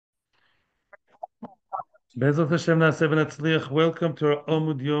Bezos Hashem Na'aseh V'Natzliach. Welcome to our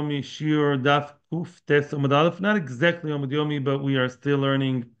Omud Yomi Shiur Daf Kuf Tes Omud Aleph. Not exactly Omud Yomi, but we are still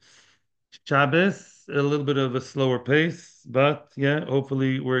learning Shabbos, a little bit of a slower pace, but yeah,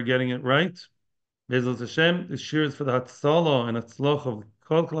 hopefully we're getting it right. Bezos Hashem, the Shiur is for the Hatzala and Hatzloch of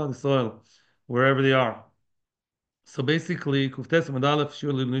Kol Klal Yisrael, wherever they are. So basically, Kuf Tes Omud Aleph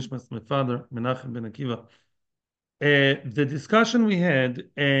Shiur Lil Nishmas, my father, Menachem ben Akiva. The discussion we had,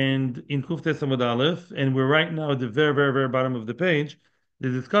 and in Kuftes Amud Aleph, and we're right now at the very, very, very bottom of the page. The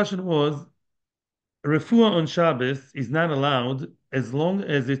discussion was refuah on Shabbos is not allowed as long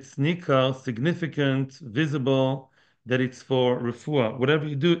as it's nikah, significant, visible, that it's for refuah. Whatever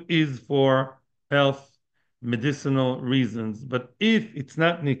you do is for health, medicinal reasons. But if it's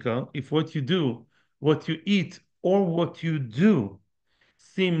not nikah, if what you do, what you eat, or what you do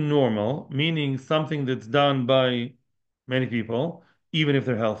seem normal, meaning something that's done by many people, even if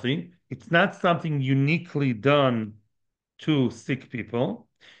they're healthy. It's not something uniquely done to sick people.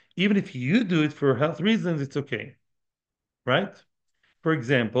 Even if you do it for health reasons, it's okay, right? For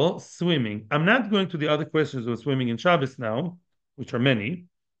example, swimming. I'm not going to the other questions of swimming in Shabbos now, which are many.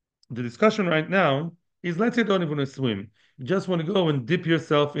 The discussion right now is, let's say you don't even want to swim. You just want to go and dip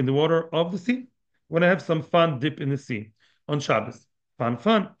yourself in the water of the sea. You want to have some fun dip in the sea on Shabbos. Fun,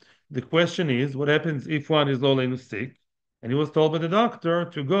 fun. The question is, what happens if one is low sick and he was told by the doctor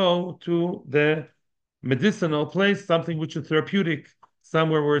to go to the medicinal place, something which is therapeutic,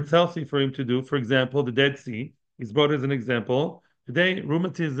 somewhere where it's healthy for him to do. For example, the Dead Sea is brought as an example. Today,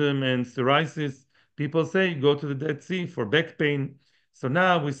 rheumatism and psoriasis, people say go to the Dead Sea for back pain. So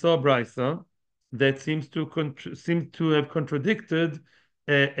now we saw Brisa that seems to have contradicted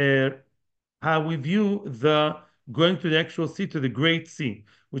uh, uh, how we view the going to the actual sea, to the Great Sea,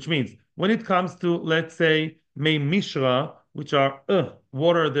 which means when it comes to, let's say, Mei Mishra, which are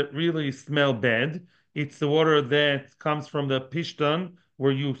water that really smell bad. It's the water that comes from the pishtan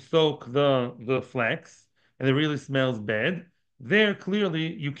where you soak the flax, and it really smells bad. There,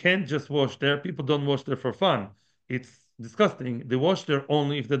 clearly, you can't just wash there. People don't wash there for fun. It's disgusting. They wash there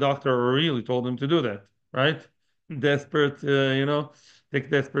only if the doctor really told them to do that, right? Desperate, take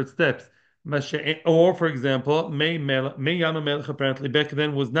desperate steps. Or, for example, May Yam Melech apparently back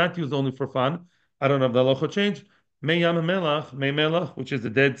then was not used only for fun. I don't know if the halacha changed. May Yam May Melech, which is the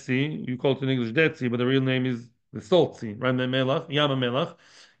Dead Sea. You call it in English Dead Sea, but the real name is the Salt Sea, right? May Melech, Yam Melech.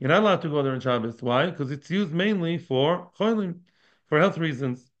 You're not allowed to go there in Shabbos. Why? Because it's used mainly for cholim, for health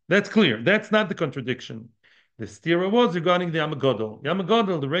reasons. That's clear. That's not the contradiction. The stira was regarding the Yam Gadol. Yam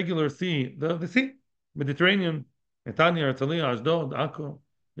Gadol, the regular sea, the sea, Mediterranean, Netanya, Herzliya, Ashdod, Akko.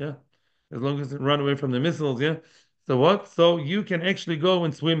 Yeah, as long as it run away from the missiles. Yeah. So what? So you can actually go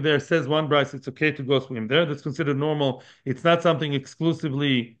and swim there. Says one Bryce, it's okay to go swim there. That's considered normal. It's not something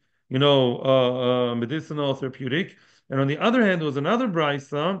exclusively, medicinal, therapeutic. And on the other hand, there was another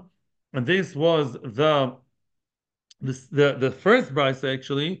Bryce, and this was the first brisa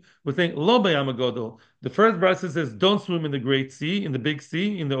actually was saying lo bayamagodol. The first brisa says don't swim in the great sea, in the big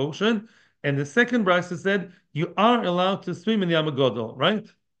sea, in the ocean, and the second brisa said you are allowed to swim in the Yamagodol, right?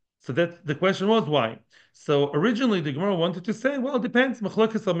 So that the question was why. So originally the Gemara wanted to say, well, it depends.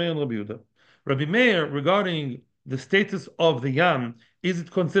 Machlokes Rabbi Meir and Rabbi Yehuda. Rabbi Meir regarding the status of the Yam, is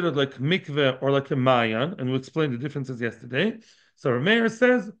it considered like mikveh or like a mayan? And we explained the differences yesterday. So Rabbi Meir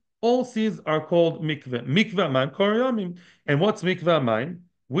says all seas are called mikveh. Mikveh amayim koryamim. And what's mikveh amayim?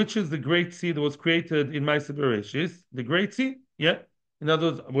 Which is the great sea that was created in Ma'aseh Bereshis? The great sea, yeah. In other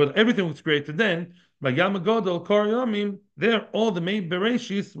words, well, everything was created then. By Yam Godel koryamim, there all the main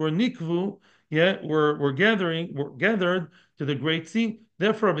Bereshis were nikvu, yeah, were gathered to the great sea.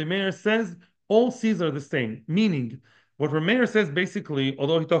 Therefore, Rabbi Meir says all seas are the same. Meaning, what Rabbi Meir says basically,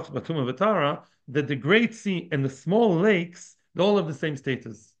 although he talks about Tumah V'Tara, that the great sea and the small lakes they all have the same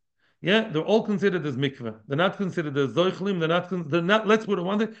status. Yeah, they're all considered as mikveh. They're not considered as zoichlim. They're not. Let's put it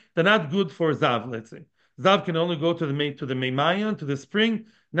one thing. They're not good for zav. Let's say zav can only go to the Meimayan, to the spring,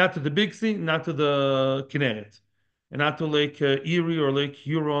 not to the big sea, not to the Kinneret, and not to Lake Erie or Lake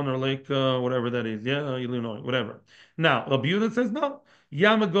Huron or Lake whatever that is. Yeah, Illinois, whatever. Now, Rabbi Yehuda says no.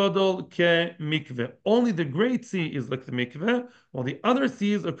 Yamagodol ke mikveh. Only the Great Sea is like the mikveh, while the other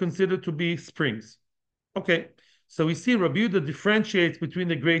seas are considered to be springs. Okay. So we see Rabbi Yehuda differentiates between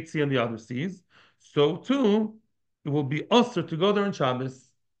the Great Sea and the other seas. So too, it will be usher to go there on Shabbos,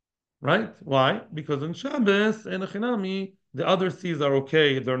 right? Why? Because on Shabbos and Achinami, the other seas are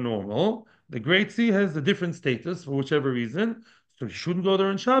okay, they're normal. The Great Sea has a different status for whichever reason, so you shouldn't go there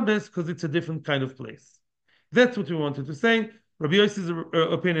on Shabbos because it's a different kind of place. That's what we wanted to say. Rabbi Yossi's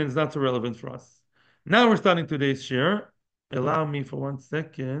opinion is not so relevant for us. Now we're starting today's share. Allow me for 1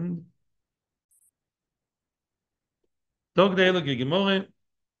 second. Dog de Elo Gemore,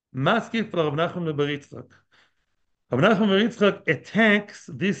 Maskif for Rav Nachman bar Yitzchak. Rav Nachman bar Yitzchak attacks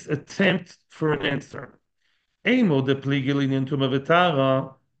this attempt for an answer. Emo de pligilin into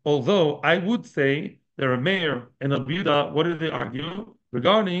Mavetara, although I would say there are Meir and Abuda, what do they argue?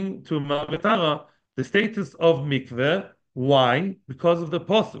 Regarding to Mavetara, the status of mikveh. Why? Because of the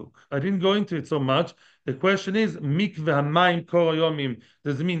posuk. I didn't go into it so much. The question is, mikveh hamayim kol yomim.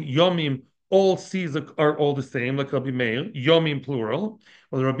 Does it mean yomim, all seas are all the same, like Rabbi Meir, yomim plural?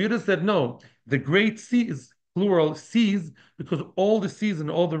 Well, Rabbi Yehuda said no. The great seas, plural seas, because all the seas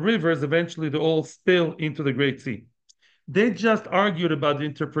and all the rivers eventually they all spill into the Great Sea. They just argued about the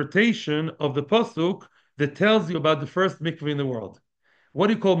interpretation of the pasuk that tells you about the first mikveh in the world. What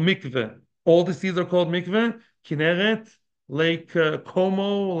do you call mikveh? All the seas are called mikveh. Kinneret, Lake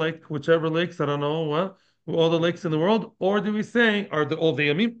Como, Lake whichever lakes, I don't know what, all the lakes in the world. Or do we say, are the all the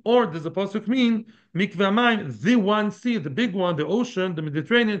yamim? Or does the pasuk mean mikveh amayim, the one sea, the big one, the ocean, the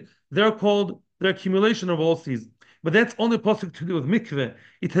Mediterranean? They're called the accumulation of all seas. But that's only possible to do with mikveh.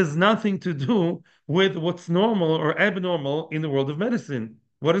 It has nothing to do with what's normal or abnormal in the world of medicine.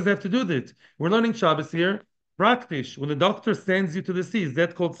 What does that have to do with it? We're learning Shabbos here. Practice. When the doctor sends you to the sea, is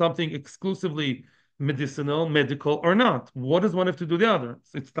that called something exclusively medicinal, medical, or not? What does one have to do the other?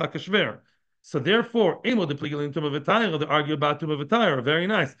 It's takashver. So therefore, Emo the Pligal Tumah V'Tayra, they argue about Tumah V'Tayra. Very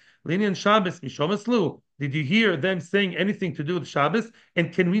nice. Linian Shabbos, Mishom Eslu. Did you hear them saying anything to do with Shabbos?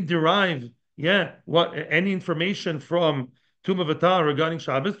 And can we derive what any information from Tumah V'Tayra regarding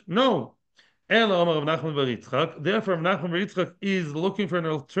Shabbos? No. Therefore, Rav Nachman bar Yitzchak is looking for an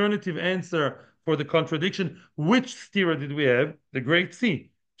alternative answer for the contradiction. Which stira did we have? The Great Sea.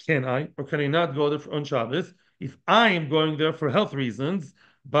 Can I or can I not go there on Shabbos? If I am going there for health reasons,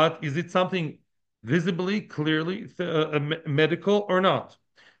 but is it something visibly, clearly medical or not?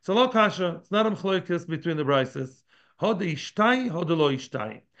 So lo kasha, it's not a mchloekes between the brises. Hod ishtai, hod lo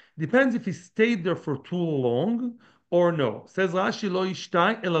ishtai. Depends if he stayed there for too long or no. Says Rashi lo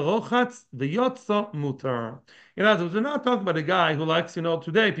ishtai el rochatz v'yotza mutar. In other words, we're not talking about a guy who likes,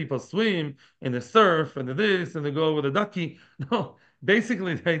 today people swim and they surf and they this and they go with a ducky. No,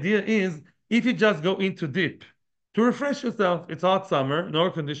 basically the idea is if you just go into dip to refresh yourself, it's hot summer, no air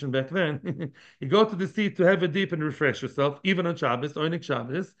condition back then. You go to the sea to have a dip and refresh yourself, even on Shabbos, Oinik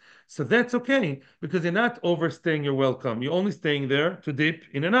Shabbos. So that's okay because you're not overstaying your welcome. You're only staying there to dip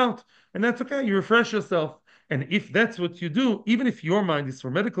in and out, and that's okay. You refresh yourself. And if that's what you do, even if your mind is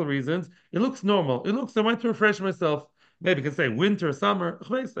for medical reasons, it looks normal. It looks, I want to refresh myself. Maybe you can say winter, summer.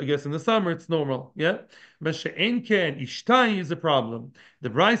 I guess in the summer it's normal. Yeah. But she'en ken, ishtai is a problem. The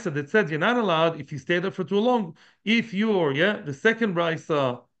brisa that says you're not allowed if you stay there for too long. If you're, the second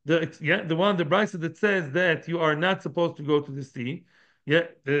brisa, the brisa that says that you are not supposed to go to the sea.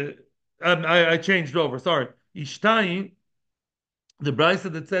 I changed over. Sorry. Ishtai, the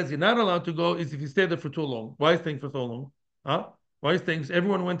brisa that says you're not allowed to go is if you stay there for too long. Why staying for so long? Huh? Why staying?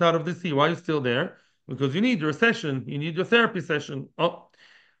 Everyone went out of the sea. Why are you still there? Because you need your session. You need your therapy session. Oh,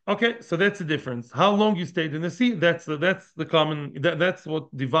 okay. So that's the difference. How long you stayed in the sea? That's that's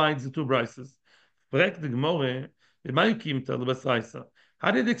what divides the two brises. How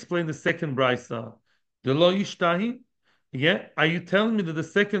did it explain the second brisa? The lo yishtahi. Yeah, are you telling me that the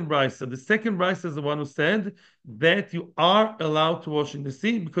second brisa is the one who said that you are allowed to wash in the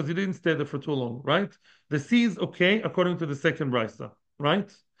sea because you didn't stay there for too long, right? The sea is okay according to the second brisa, right?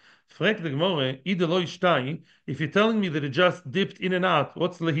 If you're telling me that it just dipped in and out,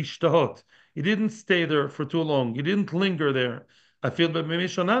 what's lehishtahot? You didn't stay there for too long. You didn't linger there. I feel but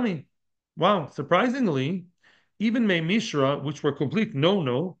memishonami. Wow, surprisingly, even Mei Mishra, which were complete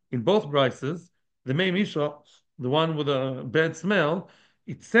no-no in both brises, the Mei Mishra, the one with a bad smell,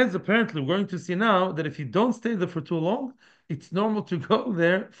 it says apparently, we're going to see now that if you don't stay there for too long, it's normal to go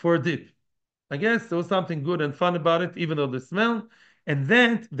there for a dip. I guess there was something good and fun about it, even though the smell. And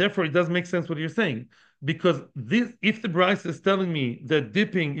then, therefore, it does make sense what you're saying. Because if the Bryce is telling me that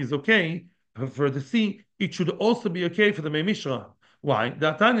dipping is okay for the sea, it should also be okay for the Mei Mishra. Why?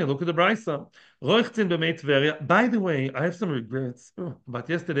 Tanya, look at the Brisa. By the way, I have some regrets about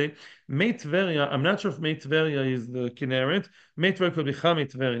yesterday. Mei Tveria, I'm not sure if Mei Tveria is the Kinneret. Mei Tveria could be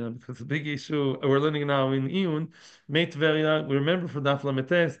Chamei Tveria, because the big issue we're learning now in Iyun. Mei Tveria, we remember for Daf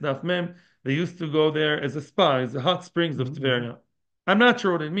Lametes, Daf Mem, they used to go there as a spa, as the hot springs of Tveria. I'm not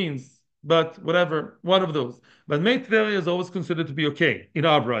sure what it means, but whatever, one of those. But Mei Tveria is always considered to be okay in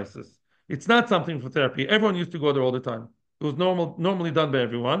our Brises. It's not something for therapy. Everyone used to go there all the time. It was normally done by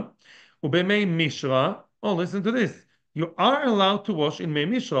everyone. Ubemei Mishra. Oh, listen to this. You are allowed to wash in Mei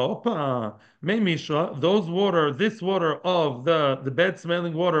Mishra. Opa, Mei Mishra, those water, this water of the bad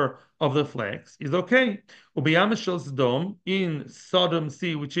smelling water of the flax is okay. Ubiyam Shel Sodom in Sodom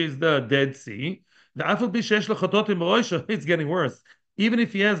Sea, which is the Dead Sea, the Afal Bishesh Lechatot Im it's getting worse. Even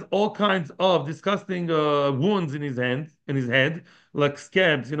if he has all kinds of disgusting wounds in his head, like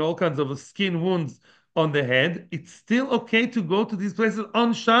scabs, all kinds of skin wounds on the head, it's still okay to go to these places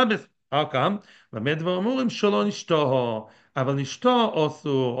on Shabbos. How come? במה דברים אמורים שלא נשתו, אבל נשתו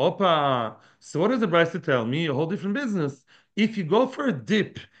אסור, opa. So what does the Brisa tell me? A whole different business. If you go for a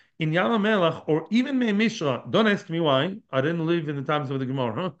dip in Yam HaMelech or even Mei Mishra, don't ask me why. I didn't live in the times of the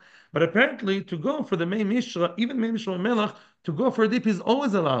Gemara, huh? But apparently, to go for the Mei Mishra, even Mei Mishra and Melech, to go for a dip is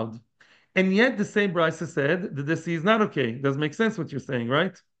always allowed. And yet the same Brisa said that the sea is not okay. Does make sense what you're saying,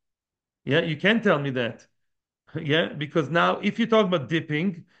 right? Yeah, you can tell me that. Yeah, because now if you talk about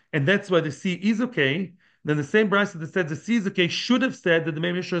dipping, and that's why the sea is okay, then the same Brisa that said the sea is okay should have said that the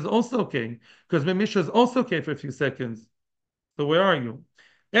Mei Mishra is also okay, because Mei Mishra is also okay for a few seconds. So where are you?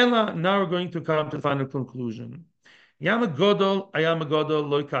 Ella, now we're going to come to the final conclusion. Yama Godol, Ayama Godol,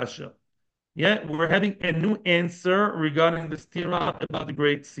 Loy Kasha. Yeah, we're having a new answer regarding the stira about the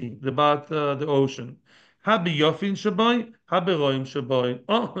Great Sea, about the ocean. Habi Yofin Shaboy, Habi Roim Shaboy.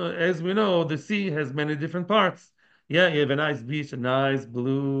 Oh, as we know, the sea has many different parts. Yeah, you have a nice beach, a nice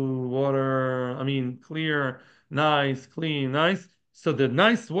blue water. I mean, clear, nice, clean, nice. So the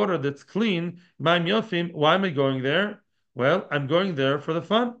nice water that's clean, Maim Yofim. Why am I going there? Well, I'm going there for the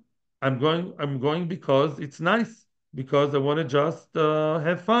fun. I'm going because it's nice. Because I want to just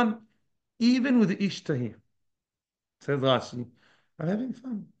have fun even with the ishtahi. Says Rashi, I'm having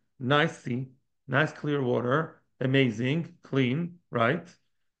fun. Nice sea, nice clear water, amazing, clean, right?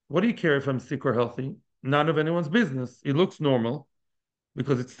 What do you care if I'm sick or healthy? None of anyone's business. It looks normal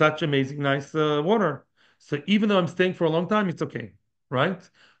because it's such amazing, nice water. So even though I'm staying for a long time, it's okay, right?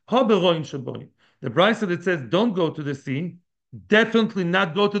 The Brisa that says don't go to the sea, definitely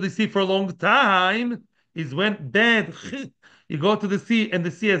not go to the sea for a long time, is when bad. You go to the sea and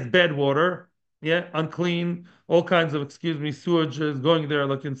the sea has bad water, yeah, unclean, all kinds of, excuse me, sewage is going there,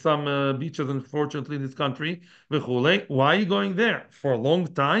 like in some beaches, unfortunately, in this country. Why are you going there for a long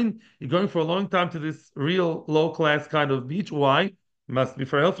time? You're going for a long time to this real low class kind of beach. Why? Must be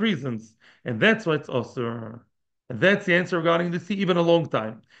for health reasons. And that's why it's osur. And that's the answer regarding the sea, even a long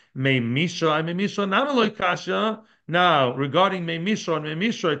time. May Misha, Namaloi Kasha. Now, regarding May Misha and May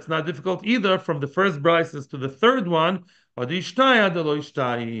Misha, it's not difficult either from the first brises to the third one. The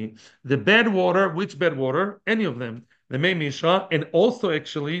bad water, which bad water? Any of them. The May Misha, and also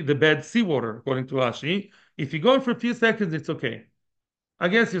actually the bad seawater, according to Rashi. If you go for a few seconds, it's okay. I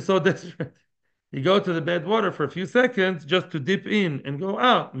guess you're so desperate. You go to the bad water for a few seconds just to dip in and go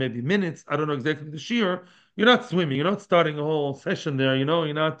out, maybe minutes. I don't know exactly the shear. You're not swimming. You're not starting a whole session there. You're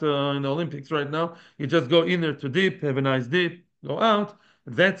not in the Olympics right now. You just go in there to dip, have a nice dip, go out.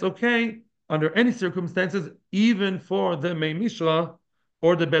 That's okay under any circumstances, even for the Mei Mishra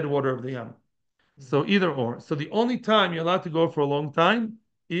or the bad water of the Yam. So either or. So the only time you're allowed to go for a long time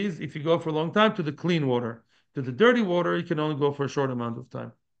is if you go for a long time to the clean water. To the dirty water, you can only go for a short amount of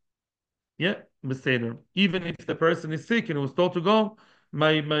time. Yeah, Beseder. Even if the person is sick and was told to go,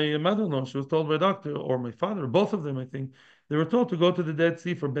 my mother-in-law, she was told by a doctor, or my father, both of them, I think, they were told to go to the Dead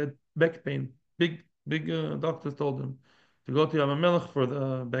Sea for back pain. Big doctors told them to go to Yam HaMelech for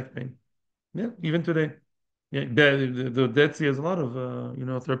the back pain. Yeah, even today. Yeah, the Dead Sea has a lot of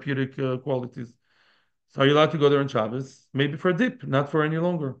therapeutic qualities. So are you allowed to go there on Shabbos? Maybe for a dip, not for any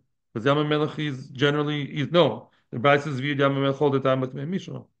longer. Because Yam HaMelech is generally is no. The Brisa viewed Yam HaMelech all the time with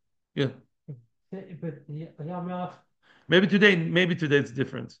Mishra. Yeah. But yeah, Maybe today it's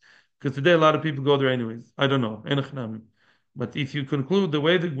different because today a lot of people go there anyways. I don't know. But if you conclude the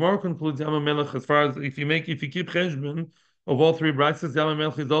way the Gemara concludes Yam HaMelech, as far as if you keep cheshbon of all three brises, Yam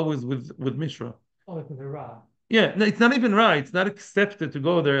HaMelech is always with Mishra. oh, because they're raw. Yeah, no, it's not even right. It's not accepted to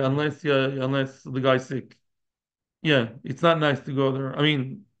go there unless the guy's sick. Yeah, it's not nice to go there. I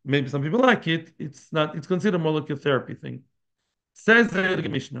mean, maybe some people like it. It's not. It's considered more like a therapy thing. Says the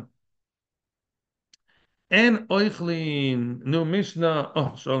Mishnah. En oichlin, nu Mishnah,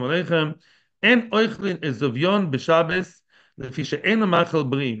 oh, shalom aleichem. En oichlin ezovyon b'Shabbos, lefi she'enu machal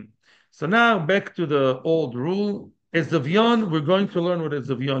brim. So now back to the old rule. Ezovyon, we're going to learn what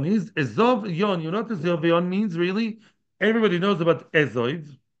ezovyon is. Ezovyon, you know what ezovyon means really? Everybody knows about ezov,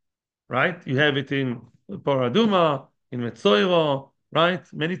 right? You have it in Paraduma, in Metzoiro, right?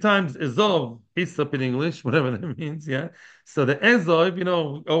 Many times ezov, hyssop in English, whatever that means, yeah. So the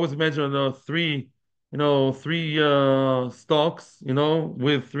ezov, always imagine three three stalks,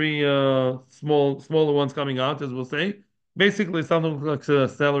 with three smaller ones coming out, as we'll say. Basically, something like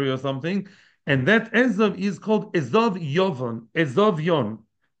celery or something. And that ezov is called ezov yovon, ezov yon,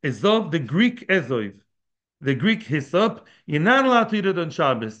 ezov, the Greek ezov, the Greek hyssop. You're not allowed to eat it on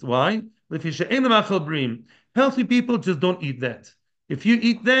Shabbos. Why? Healthy people just don't eat that. If you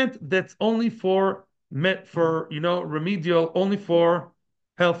eat that, that's only for remedial, only for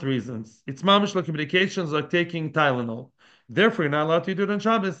health reasons. It's mamish like medications, like taking Tylenol. Therefore, you're not allowed to do it on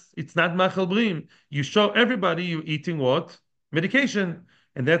Shabbos. It's not machal brim. You show everybody you're eating what? Medication.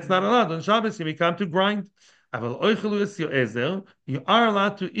 And that's not allowed. On Shabbos, you may come to grind. You are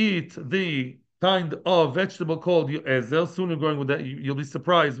allowed to eat the kind of vegetable called yu'ezel. Soon you're going with that. You'll be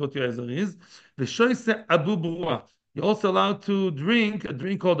surprised what yu'ezel is. The shoyse abu brua. You're also allowed to drink a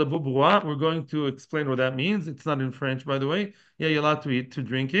drink called abu brua. We're going to explain what that means. It's not in French, by the way. Yeah, you're allowed to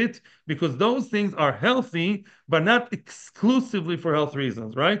drink it because those things are healthy, but not exclusively for health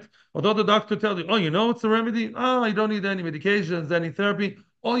reasons, right? Although the doctor tells you, oh, it's a remedy. Oh, you don't need any medications, any therapy.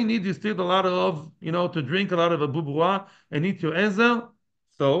 All you need is still a lot of, to drink a lot of abu brua and eat your ezel.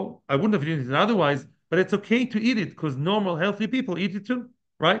 So I wouldn't have eaten it otherwise, but it's okay to eat it because normal, healthy people eat it too,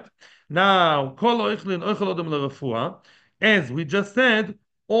 right? Now, kol oichlin oichel odom lerafua, as we just said,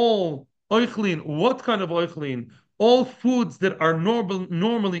 all oichlin, what kind of oichlin? All foods that are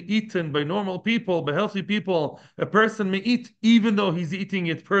normally eaten by normal people, by healthy people, a person may eat even though he's eating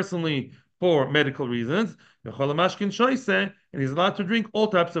it personally for medical reasons. And he's allowed to drink all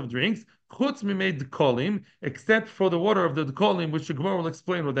types of drinks. Chutz made kolim, except for the water of the kolim, which the Gemara will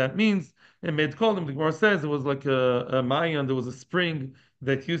explain what that means. And made kolim, the Gemara says it was like a Mayan, there was a spring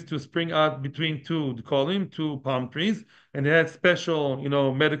that used to spring out between two kolim, two palm trees, and it had special,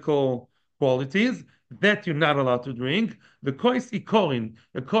 medical qualities that you're not allowed to drink. The kois ikorin,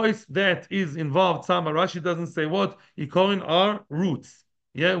 the kois that is involved, Sama Rashi doesn't say what, ikorin are roots.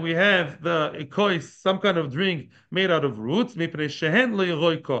 Yeah, we have the ikois, some kind of drink made out of roots.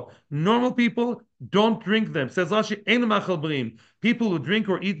 Normal people don't drink them. Says Rashi, ein machal brim. People who drink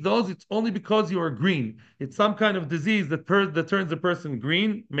or eat those, it's only because you are green. It's some kind of disease that turns a person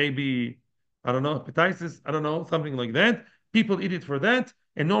green. Maybe, I don't know, hepatitis, I don't know, something like that. People eat it for that,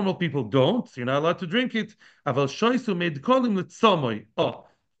 and normal people don't. So you're not allowed to drink it. Aval shoisu made kolim l'tzomoy. Oh,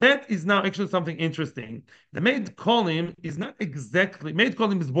 that is now actually something interesting. The made kolim is not exactly, made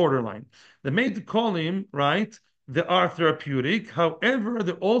kolim is borderline. The made kolim, right? They are therapeutic. However,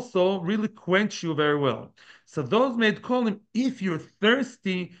 they also really quench you very well. So those made kolim, if you're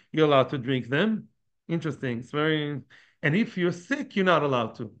thirsty, you're allowed to drink them. Interesting. It's very, and if you're sick, you're not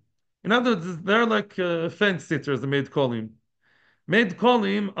allowed to. In other words, they're like fence sitters, the made kolim. Made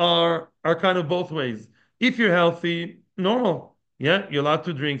kolim are kind of both ways. If you're healthy, normal, yeah, you're allowed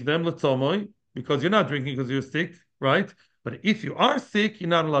to drink them, letzomoy, because you're not drinking because you're sick, right? But if you are sick, you're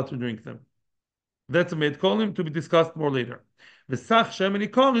not allowed to drink them. That's a made kolim to be discussed more later. V'sach shemen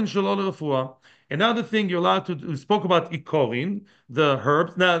ikorin shelo l'refuah. Another thing you're allowed to do, we spoke about ikorin, the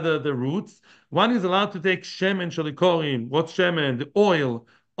herbs, now the roots. One is allowed to take shemen shel ikorin. What's shemen? The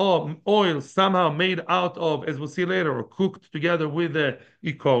oil somehow made out of, as we'll see later, or cooked together with the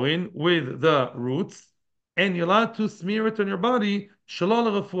ikorin, with the roots. And you're allowed to smear it on your body, shelo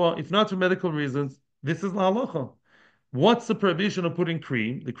l'refuah, if not for medical reasons. This is la halacha. What's the prohibition of putting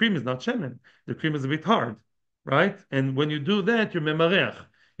cream? The cream is not shemen. The cream is a bit hard, right? And when you do that, you're memarech.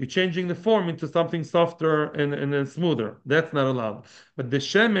 You're changing the form into something softer and smoother. That's not allowed. But the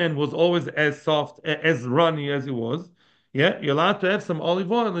shemen was always as soft, as runny as it was. Yeah, you're allowed to have some olive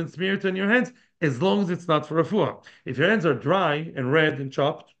oil and smear it on your hands as long as it's not for refuah. If your hands are dry and red and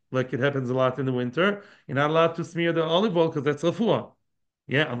chopped, like it happens a lot in the winter, you're not allowed to smear the olive oil because that's refuah.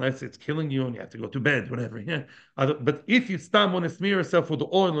 Yeah, unless it's killing you and you have to go to bed, whatever. Yeah. But if you stam want to smear yourself with the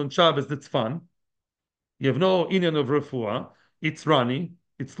oil on Shabbos, that's fun. You have no inyan of refuah. It's runny.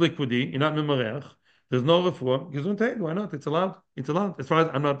 It's liquidy. You're not memarech. There's no refuah. Gesundheit. Why not? It's allowed. It's allowed. As far as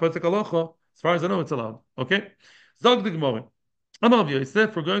I'm not posek alocha, as far as I know, it's allowed. Okay. Zog the Gemara. Amar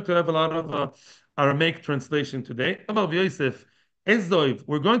Yosef. We're going to have a lot of Aramaic translation today. Amar Yosef. Ezoiv.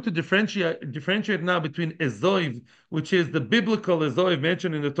 We're going to differentiate now between Ezoiv, which is the biblical Ezoiv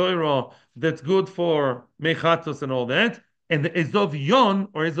mentioned in the Torah that's good for mechatos and all that, and the Ezov Yon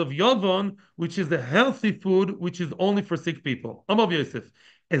or Ezov Yovon, which is the healthy food, which is only for sick people. Amar Yosef.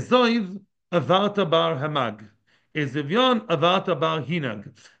 Ezoiv avarta bar hamag. Ezov Yon avarta bar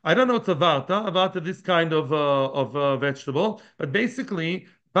hinag. I don't know what's avarta this kind of vegetable, but basically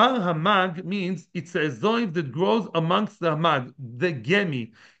Bar Hamag means it's a zoiv that grows amongst the Hamag, the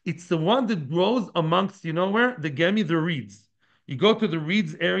Gemi. It's the one that grows amongst, you know where? The Gemi, the reeds. You go to the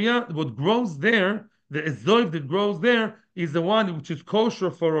reeds area, what grows there, The ezoiv that grows there is the one which is kosher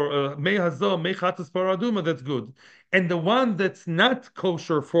for mei hazo, mei chatas paraduma, that's good. And the one that's not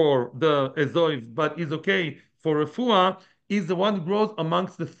kosher for the ezoiv, but is okay for refuah, is the one that grows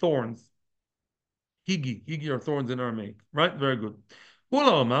amongst the thorns. Higi are thorns in Aramaic, right? Very good.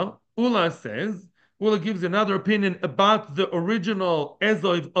 Ula Omar, Ula says, Ula gives another opinion about the original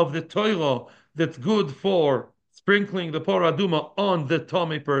ezoiv of the Torah that's good for sprinkling the poraduma on the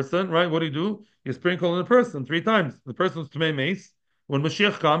Tomei person, right? What do? You sprinkle on the person 3 times. The person's Tomei mace. When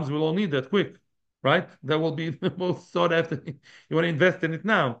Mashiach comes, we'll all need that quick, right? That will be the most sought after. You want to invest in it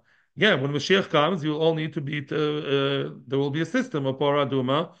now. Yeah, when Mashiach comes, you'll all need to be, there will be a system of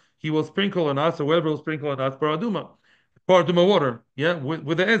poraduma. He will sprinkle on us, or whoever will sprinkle on us, paraduma water, yeah,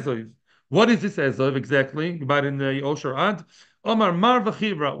 with the ezov. What is this ezov exactly? About in the Osher Ad. Omar marva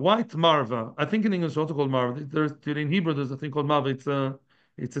chivra, white marva. I think in English it's also called marva. There's in Hebrew there's a thing called marva.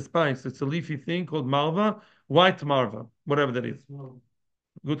 It's a spice. It's a leafy thing called marva, white marva, whatever that is. No.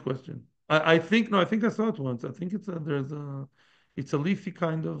 Good question. I think no, I think I saw it once. I think it's a leafy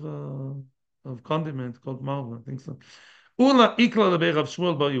kind of condiment called malva. I think so. Ula ikla lebei Rav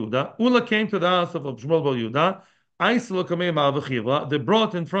Shmuel bar Yehuda. Ula came to the house of Rav Shmuel bar Yehuda. Aislo kamei marva chivra. They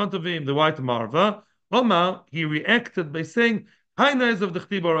brought in front of him the white marva. Omar, he reacted by saying, "Hi, nice of the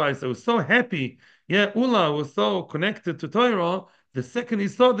chtibar I was so happy. Yeah, Ula was so connected to Torah. The second he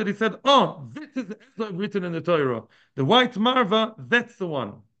saw that, he said, "Oh, this is written in the Torah. The white marva, that's the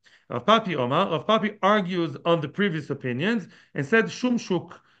one." Rav Papi Omar, Rav Papi argues on the previous opinions and said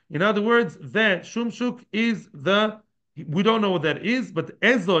shumshuk. In other words, that shumshuk is we don't know what that is, but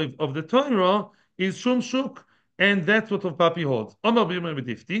ezoiv of the Torah is shumshuk, and that's what Rav Papi holds. Omar b'yomar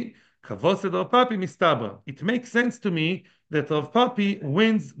b'difti, kavosed Rav Papi mistaba. It makes sense to me that Rav Papi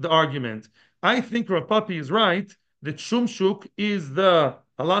wins the argument. I think Rav Papi is right that shumshuk is the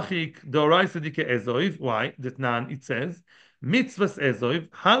halachic doraisa dike ezoiv. Why? That nan it says mitzvahs ezoiv.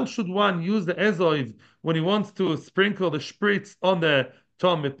 How should one use the ezoiv when he wants to sprinkle the spritz on the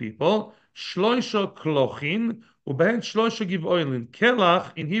Tomei people? Shloisha klochin ubehen shloisha give oilin.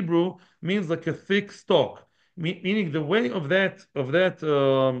 Kelach in Hebrew means like a thick stalk, meaning the way of that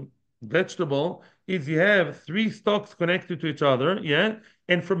vegetable is you have 3 stalks connected to each other, yeah,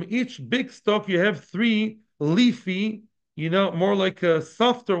 and from each big stalk you have 3 leafy, more like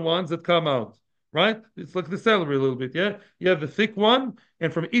softer ones that come out, right? It's like the celery a little bit, yeah. You have the thick one,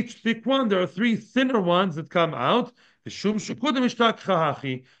 and from each thick one there are 3 thinner ones that come out. The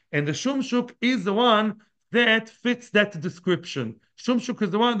shumshuk and the shumshuk is the one that fits that description. Shumshuk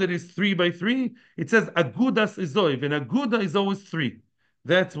is the one that is 3 by 3. It says agudas izoiv, and aguda is always 3.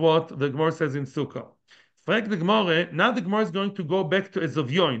 That's what the Gemara says in Sukkah. Frag the Gemara. Now the Gemara is going to go back to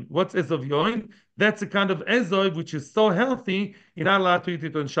ezovyoin. What's ezovyoin? That's a kind of ezov which is so healthy you're not allowed to eat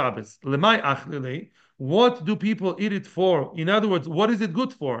it on Shabbos. Lemay achlele. What do people eat it for? In other words, what is it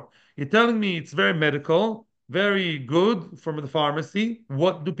good for? You're telling me it's very medical, very good from the pharmacy.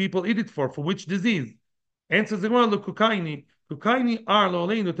 What do people eat it for? For which disease? Answers the Gemara, look, kukaini. Kukaini are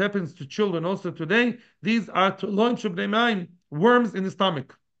lolein, what happens to children also today. These are worms in the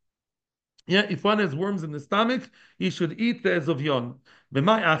stomach. Yeah, if one has worms in the stomach, he should eat the ezovyon.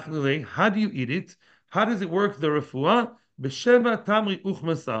 How do you eat it? How does it work, the refuah? B'sheva tamri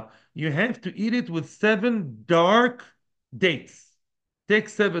uchmasa. You have to eat it with 7 dark dates. Take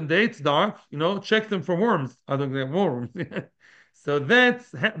 7 dates, dark, check them for worms. I don't get worms. So that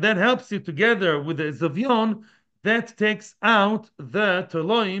helps you together with the ezovyon, that takes out the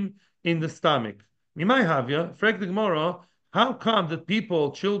toloim in the stomach. Mimai havya, frag the Gemara, how come that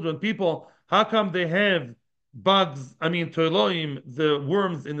people, how come they have toloim, the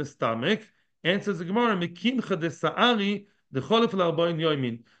worms in the stomach? Answers the Gemara, Mekimcha de Sa'ari, the Cholef l'Arbain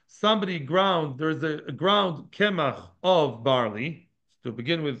Yoimin. Somebody there's a ground kemach of barley, to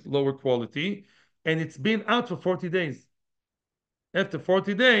begin with lower quality, and it's been out for 40 days. After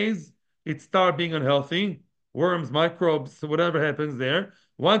 40 days, it starts being unhealthy, worms, microbes, whatever happens there.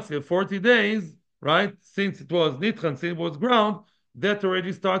 Once you have 40 days, right, since it was nitchan, since it was ground, that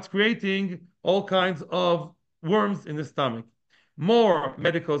already starts creating all kinds of worms in the stomach. More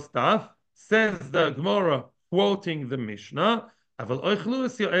medical stuff, says the Gemara, quoting the Mishnah,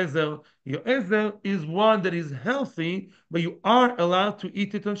 Yoezer is one that is healthy, but you are allowed to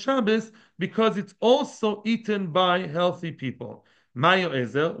eat it on Shabbos because it's also eaten by healthy people. My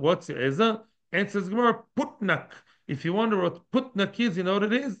Yoezer, what's Yoezer? Answers Gemara, putnak. If you wonder what putnak is, you know what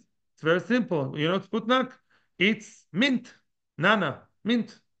it is? It's very simple. You know what's putnak? It's mint, nana,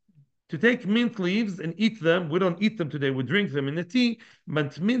 mint. To take mint leaves and eat them, we don't eat them today, we drink them in the tea,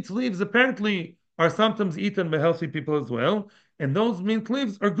 but mint leaves apparently are sometimes eaten by healthy people as well, and those mint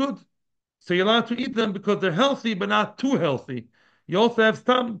leaves are good. So you're allowed to eat them because they're healthy, but not too healthy. You also have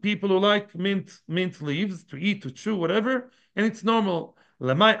some people who like mint leaves to eat, to chew, whatever, and it's normal.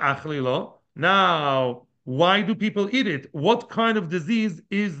 Lemay achli lo. Now, why do people eat it? What kind of disease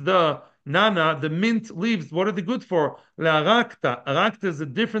is the nana, the mint leaves? What are they good for? Le'arakta. Arakta is a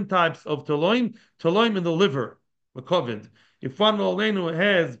different types of toloim. Toloim in the liver, the COVID. If one Olenu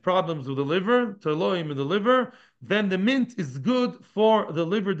has problems with the liver, toloim in the liver, then the mint is good for the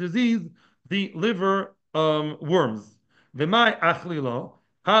liver disease, the liver worms. V'mai achlilo.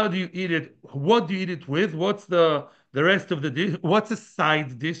 How do you eat it? What do you eat it with? What's the rest of the dish? What's a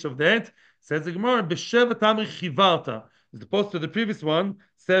side dish of that? Says the Gemara, b'sheva tamri chivalta. As opposed to the previous one,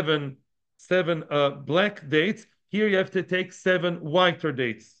 seven black dates. Here you have to take seven whiter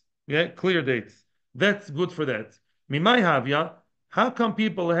dates. Yeah, clear dates. That's good for that. Mimai havya. How come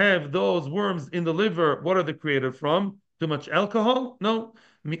people have those worms in the liver? What are they created from? Too much alcohol? No.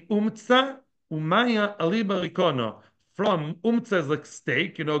 Mi umtza umaya aliba rikono. From umtza is like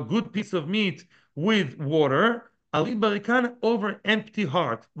steak, good piece of meat with water. Aliba rikana over empty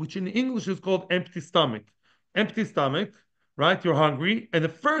heart, which in English is called empty stomach. Empty stomach, right? You're hungry, and the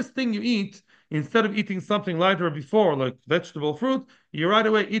first thing you eat, instead of eating something lighter before, like vegetable fruit, you right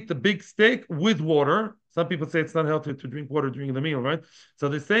away eat the big steak with water. Some people say it's not healthy to drink water during the meal, right? So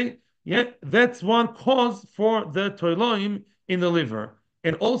they say, yeah, that's one cause for the toiloim in the liver.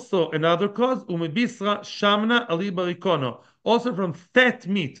 And also another cause, umibisra shamna ali barikono. Also from fat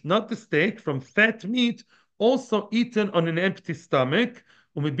meat, not the steak, from fat meat, also eaten on an empty stomach.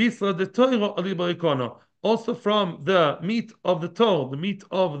 Umibisra de toiro ali barikono. Also from the meat of the toll, the meat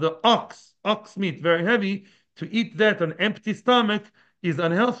of the ox meat, very heavy. To eat that on empty stomach is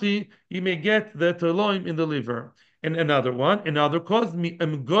unhealthy. You may get the toloim in the liver. And another cause,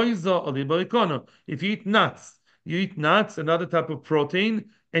 if you eat nuts, another type of protein,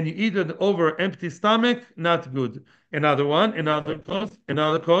 and you eat it over empty stomach, not good. Another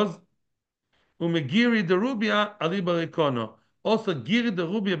cause, Umegiri de rubia ali barikono. Also, giri de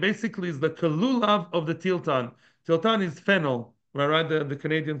rubia basically is the kalulav of the tiltan. Tiltan is fennel, right? The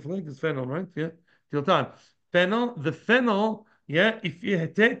Canadian flag is fennel, right? Yeah, tiltan. Fennel, the fennel, yeah, if you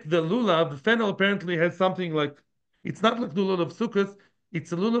take the lulav, the fennel apparently has something like, it's not like the lulav of sukkahs,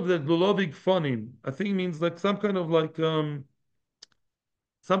 it's a lulav that lulovig fonin. I think it means like some kind of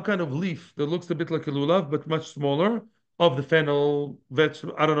leaf that looks a bit like a lulav, but much smaller, of the fennel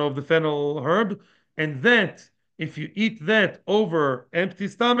vegetable, I don't know, of the fennel herb. And that, if you eat that over empty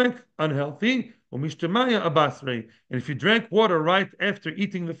stomach, unhealthy. And if you drank water right after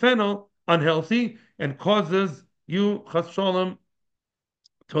eating the fennel, unhealthy, and causes you, chas shalom,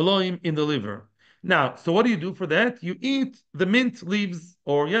 toloim in the liver. Now, so what do you do for that? You eat the mint leaves,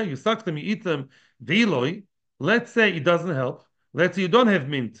 or yeah, you suck them, you eat them. Veiloi, let's say it doesn't help. Let's say you don't have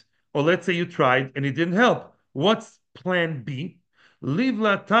mint, or let's say you tried and it didn't help. What's plan B?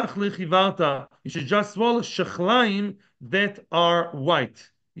 Livla tachli chivalta. You should just swallow shechlaim that are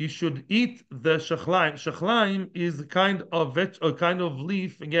white. You should eat the shechlaim. Shechlaim is a kind of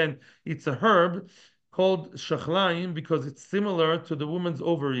leaf. Again, it's a herb called shachlaim because it's similar to the woman's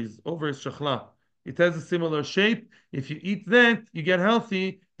ovaries. Ovaries shachla. It has a similar shape. If you eat that, you get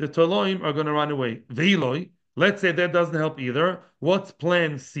healthy. The toloim are going to run away. Veiloi. Let's say that doesn't help either. What's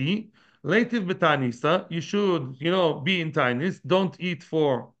plan C? Lativ betanisa. You should, be in tinus. Don't eat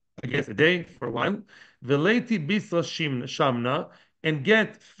for, I guess, a day, for a while. Veleti bisra shamna. And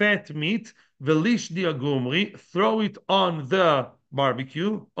get fat meat. Velish diagumri. Throw it on the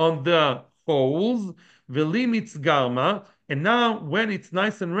barbecue, on the coals. Velimitz garma. And now, when it's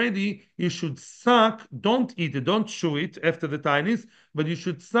nice and ready, you should suck. Don't eat it. Don't chew it after the tinus, but you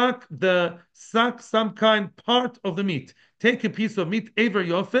should suck some kind part of the meat. Take a piece of meat, aver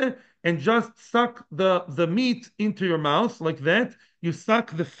yofe, and just suck the meat into your mouth like that. You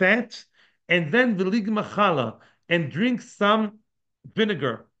suck the fat, and then velig machala, and drink some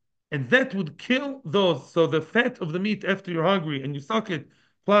vinegar, and that would kill those. So the fat of the meat after you're hungry and you suck it,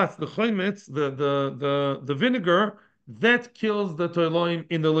 plus the chometz, the vinegar, that kills the toiloim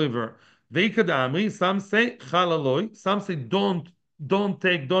in the liver. Veikadamri, some say chalaloi, some say don't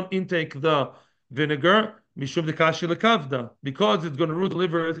intake the vinegar, mishum de kashi lekavda, because it's going to root the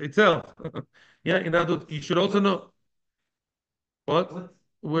liver itself. Yeah, in other words, you should also know what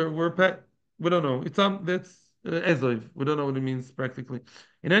What's we don't know. It's that's ezov. We don't know what it means practically.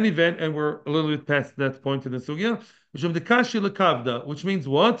 In any event, and we're a little bit past that point in the sugya. Mishum de kashi lekavda, which means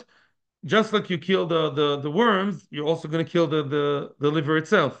what? Just like you kill the worms, you're also going to kill the liver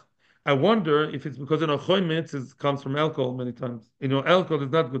itself. I wonder if it's because choimetz comes from alcohol many times. Alcohol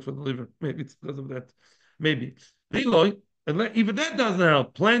is not good for the liver. Maybe it's because of that. Maybe. Veiloi, Even that doesn't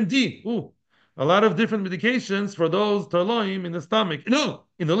help. Plan D. Ooh, a lot of different medications for those toloim in the stomach. No,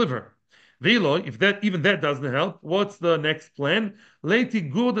 in the liver. Veloy, if that even that doesn't help, what's the next plan? Leti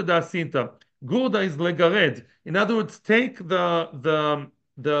gurda da cinta. Gurda is legared. In other words, take the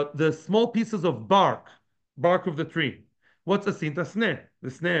small pieces of bark of the tree. What's a cinta? Sneh. The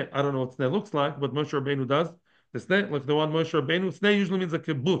sneh, I don't know what sneh looks like, but Moshe Rabbeinu does. The sneh, like the one Moshe Rabbeinu. Sneh usually means like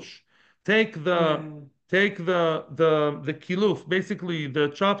a bush. Take the take the kiluf, basically the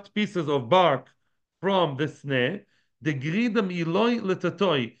chopped pieces of bark from the sneh, the gridam iloi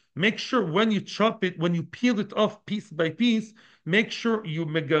letatoi. Make sure when you chop it, when you peel it off piece by piece, make sure you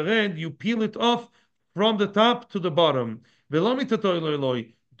megared, you peel it off from the top to the bottom. Velomi tatoi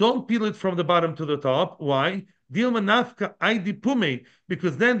loiloi. Don't peel it from the bottom to the top. Why? Dilma nafka aidi pume,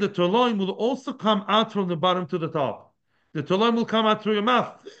 because then the toloim will also come out from the bottom to the top. The toloim will come out through your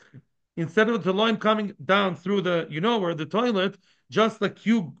mouth instead of the loin coming down through the where the toilet, just like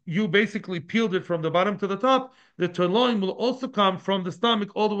you basically peeled it from the bottom to the top, the loin will also come from the stomach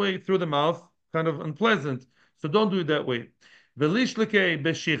all the way through the mouth, kind of unpleasant. So don't do it that way. Now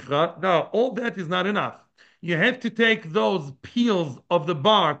all that is not enough. You have to take those peels of the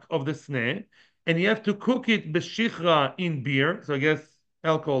bark of the sneh and you have to cook it beshichra in beer. So I guess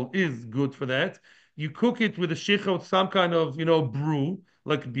alcohol is good for that. You cook it with a shichra with some kind of brew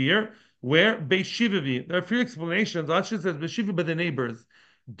like beer. Where beishivavi? There are a few explanations. Rashi says beishivavi by the neighbors.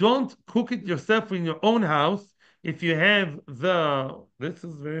 Don't cook it yourself in your own house. If you have this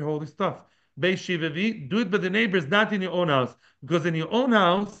is very holy stuff. Beishivavi, do it by the neighbors, not in your own house, because in your own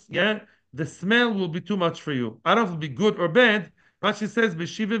house, yeah, the smell will be too much for you. I don't know if it'll be good or bad. Rashi says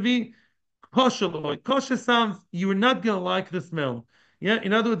beishivavi kosher. Kosher sounds you're not gonna like the smell. Yeah,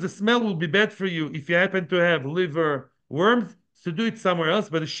 in other words, the smell will be bad for you if you happen to have liver worms. So do it somewhere else.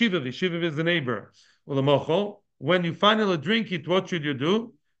 But the shivavi is the neighbor. Well, when you finally drink it, what should you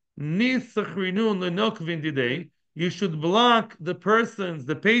do? You should block the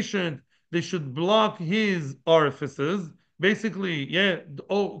patient. They should block his orifices. Basically, yeah,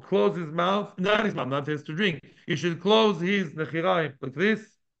 close his mouth, not his mouth, not his to drink. You should close his nechirai like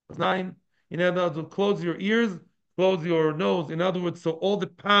this. Nine. In other words, close your ears, close your nose. In other words, so all the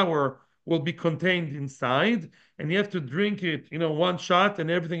power will be contained inside, and you have to drink it, one shot, and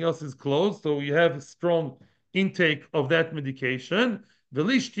everything else is closed. So you have a strong intake of that medication,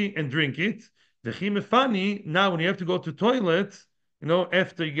 velishti, and drink it. V'chimefani. Now, when you have to go to toilet,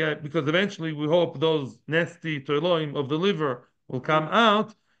 after you get, because eventually we hope those nasty toiloim of the liver will come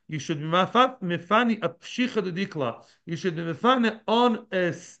out. You should be mefani a pshicha de dikla. You should be mefani on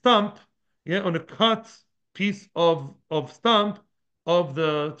a stump, yeah, on a cut piece of stump of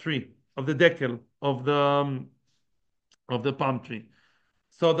the tree, of the dekel, of the palm tree.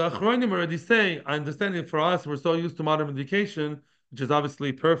 So the Achronim already say, I understand it for us, we're so used to modern medication, which is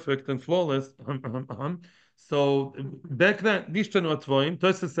obviously perfect and flawless. So back then, Nishtanu Atvoim,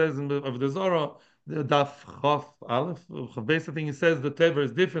 Tosa says of the Zohar, the Daf Chof Aleph, Chav I think he says the Tever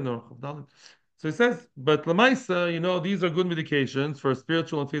is different, or Chav Dalet. So he says, but Lamaisa, these are good medications for a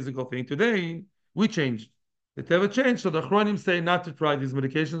spiritual and physical thing. Today, we changed. The Teva changed, so the Achronim say not to try these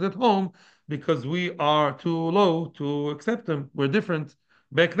medications at home because we are too low to accept them. We're different.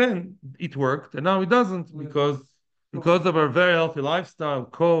 Back then, it worked, and now it doesn't because of our very healthy lifestyle,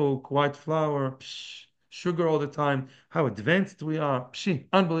 Coke, white flour, sugar all the time, how advanced we are.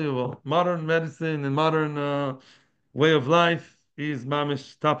 Unbelievable. Modern medicine and modern way of life is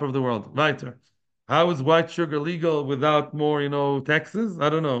mamish top of the world. Weiter. How is white sugar legal without more, taxes? I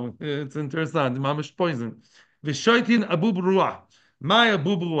don't know. It's interesting. Mamish poison. Vishoitin abu bruah. My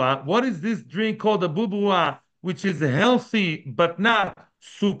abu bruah. What is this drink called abu bruah, which is healthy but not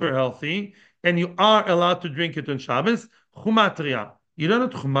super healthy, and you are allowed to drink it on Shabbos? Chumatria. You don't know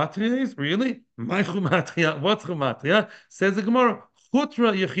what chumatria is? Really? My chumatria. What's chumatria? Says the Gemara.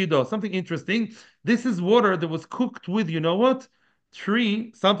 Chutra yechido. Something interesting. This is water that was cooked with, you know what?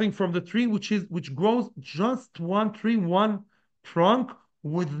 Tree, something from the tree, which grows just one tree, one trunk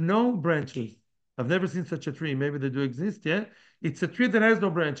with no branches. I've never seen such a tree. Maybe they do exist, yeah? It's a tree that has no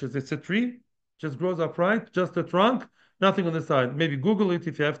branches. It's a tree, just grows upright, just a trunk, nothing on the side. Maybe Google it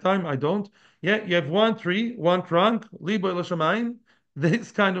if you have time. I don't. Yeah, you have one tree, one trunk, libo el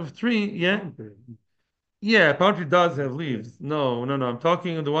this kind of tree, yeah. Yeah, palm tree does have leaves. No, no, no. I'm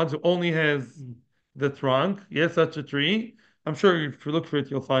talking of the ones who only has the trunk. Yes, such a tree. I'm sure if you look for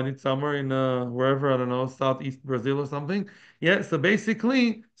it, you'll find it somewhere in wherever, I don't know, southeast Brazil or something. Yeah, so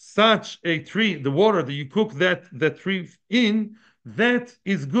basically, such a tree, the water that you cook that tree in, that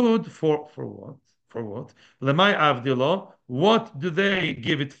is good for what? For what? Lemay avdilo. What do they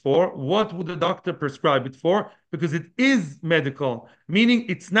give it for? What would the doctor prescribe it for? Because it is medical, meaning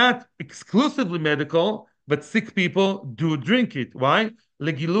it's not exclusively medical, but sick people do drink it. Why?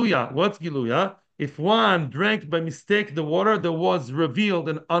 Legiluya. What's giluya? If one drank by mistake the water that was revealed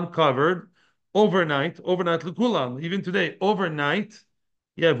and uncovered overnight lekulam, even today, overnight,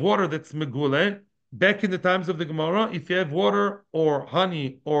 you have water that's megule. Back in the times of the Gemara, if you have water or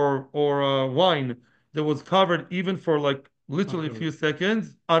honey or wine that was covered even for like literally a few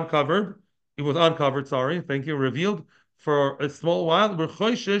seconds, uncovered, it was uncovered. Sorry, thank you. Revealed for a small while. We're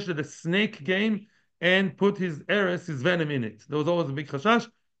choishish that a snake came and put his venom in it. There was always a big chashash.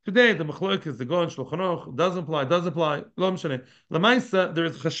 Today, the machloek is the Goan Shulchan Aruch doesn't apply. Lo mshane. Lamaisa, there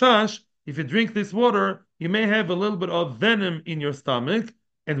is chashash. If you drink this water, you may have a little bit of venom in your stomach,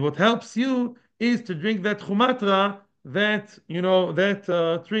 and what helps you is to drink that chumatra, that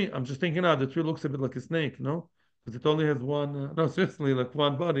tree. I'm just thinking now, the tree looks a bit like a snake, no? Because it only has one, no, seriously, like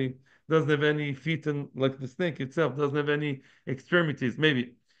one body, doesn't have any feet, and like the snake itself doesn't have any extremities,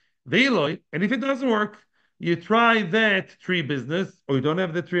 maybe. The Eloi, and if it doesn't work, you try that tree business, or you don't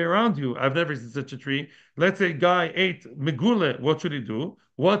have the tree around you. I've never seen such a tree. Let's say a guy ate megule, what should he do?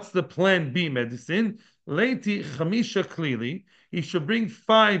 What's the plan B medicine? Leiti chamisha klili. He should bring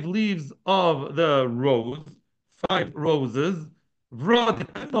 5 leaves of the rose, 5 roses.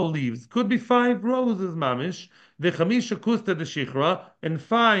 Vrod, no leaves. Could be 5 roses, mamish. The chamisha kusta de shichra, and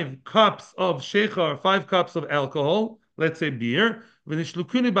 5 cups of shechar, 5 cups of alcohol, let's say beer.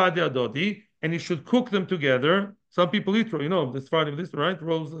 V'nishlukuni ba'di adodi, and you should cook them together. Some people eat, this Friday, this right?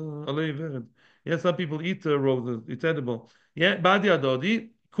 Rose, alei verd. Yeah, some people eat roses. It's edible. Yeah, badi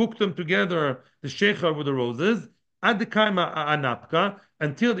adodi. Cook them together, the shechar with the roses. Ad kaima anapka,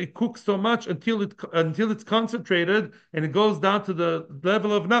 until it cooks so much until it's concentrated and it goes down to the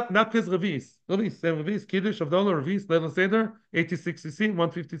level of napkes revis kiddush of dollar revis level seder 86 cc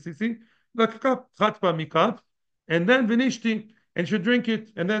 150 cc like a cup chatpa mi cup, and then vinishti, and you drink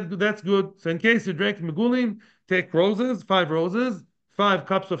it, and then that's good. So in case you drink megulim, take roses, 5 roses, 5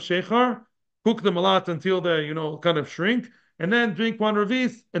 cups of shechar, cook them a lot until they kind of shrink, and then drink one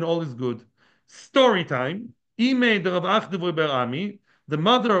revis, and all is good. Story time. Ime the Rav Achdevur Ber Ami, the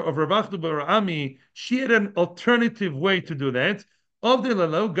mother of Rav Achdevur Ber Ami, she had an alternative way to do that. Of the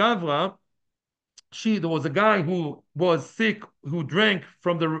Lalo Gavra, there was a guy who was sick who drank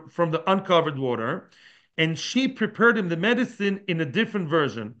from the uncovered water, and she prepared him the medicine in a different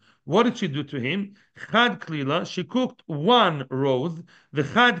version. What did she do to him? Chad klila, she cooked 1 rose, the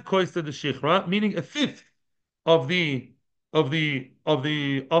chad koista de shichra, meaning a fifth of the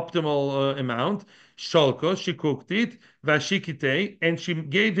optimal amount. Sholko, she cooked it, vashikite, and she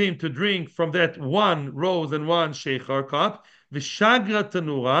gave him to drink from that 1 rose and 1 shechar cup. Vishagra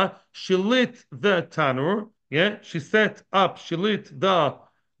tanura, she lit the tanur. Yeah, she lit the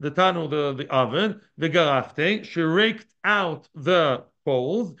tanur, the oven. The garachte, she raked out the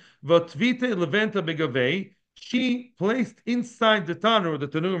coals. Vatvite leventa begavei, she placed inside the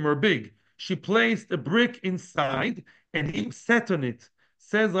tanur were big. She placed a brick inside, and he sat on it.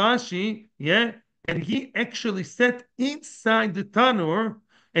 Says Rashi, yeah, and he actually sat inside the tanur,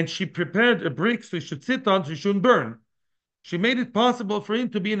 and she prepared a brick so he should sit on, so he shouldn't burn. She made it possible for him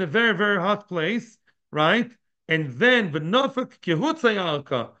to be in a very, very hot place, right? And then v'nofak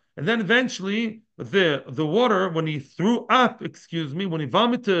kehutzayalka, and then eventually the water, when he threw up, excuse me, when he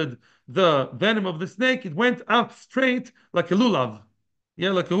vomited the venom of the snake, it went up straight like a lulav.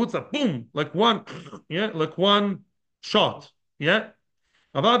 Yeah, like a hutza, boom, like one, yeah, like one shot. Yeah.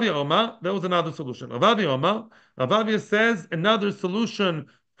 Ravavi Omar, that was another solution. Ravavi Omar, Ravavi says another solution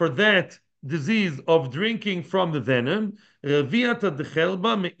for that disease of drinking from the venom. Reviata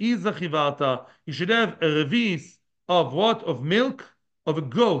dechelba meiza chivata. You should have a revis of what? Of milk of a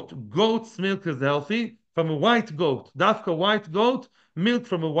goat. Goat's milk is healthy. From a white goat. Dafka white goat, milk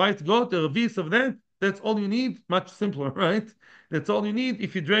from a white goat, a revis of that. That's all you need. Much simpler, right? That's all you need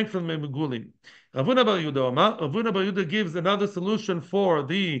if you drank from a megulim. Ravuna Bar Yehuda gives another solution for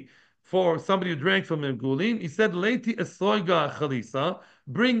somebody who drank from megulim. He said, "Leiti esroiga chalisa,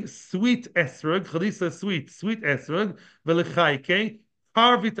 bring sweet esrog. Chalisa is sweet esrog. Velechaike,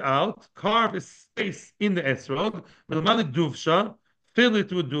 carve it out, carve a space in the esrog. Velmalik duvsha, fill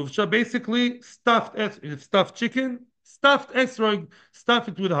it with duvsha. Basically, stuffed chicken." Stuffed esrog, stuff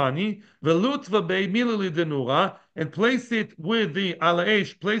it with honey, velut v'bei milili denura, and place it with the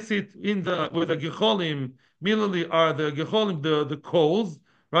alaish, place it with the gecholim. Milili are the gecholim, the coals,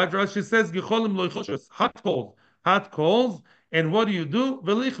 right? Rashi says gecholim loichoshes, hot coals. And what do?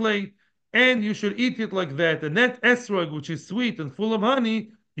 Velichle, and you should eat it like that. And that esrog, which is sweet and full of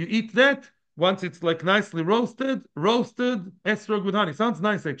honey, you eat that Once it's like nicely roasted esrog with honey. Sounds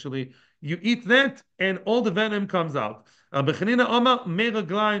nice actually. You eat that and all the venom comes out. Bechanina Omar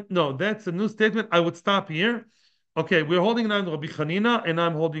meraglaim. No, that's a new statement. I would stop here. Okay, we're holding on to Rabbi Chanina, and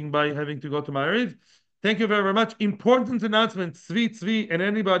I'm holding by having to go to Ma'ariv. Thank you very, very much. Important announcement, Tzvi, and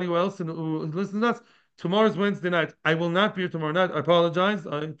anybody else who listens to us. Tomorrow's Wednesday night. I will not be here tomorrow night. I apologize.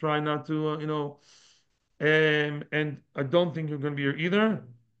 I try not to, and I don't think you're going to be here either.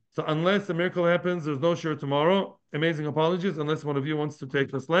 So unless a miracle happens, there's no share tomorrow. Amazing apologies. Unless one of you wants to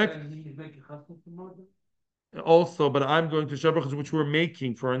take the slack. Also, but I'm going to Shabbos, which we're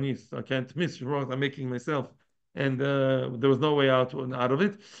making for our niece. I can't miss Shabbos. I'm making myself, and there was no way out of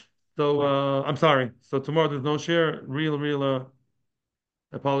it. So I'm sorry. So tomorrow there's no share. Real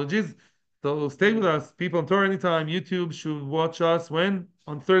apologies. So stay with us, people on Torah anytime. YouTube should watch us when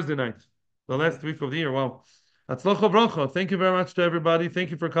on Thursday night, the last week of the year. Wow. Hatzlacha bracha. Thank you very much to everybody. Thank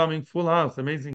you for coming. Full house. Amazing.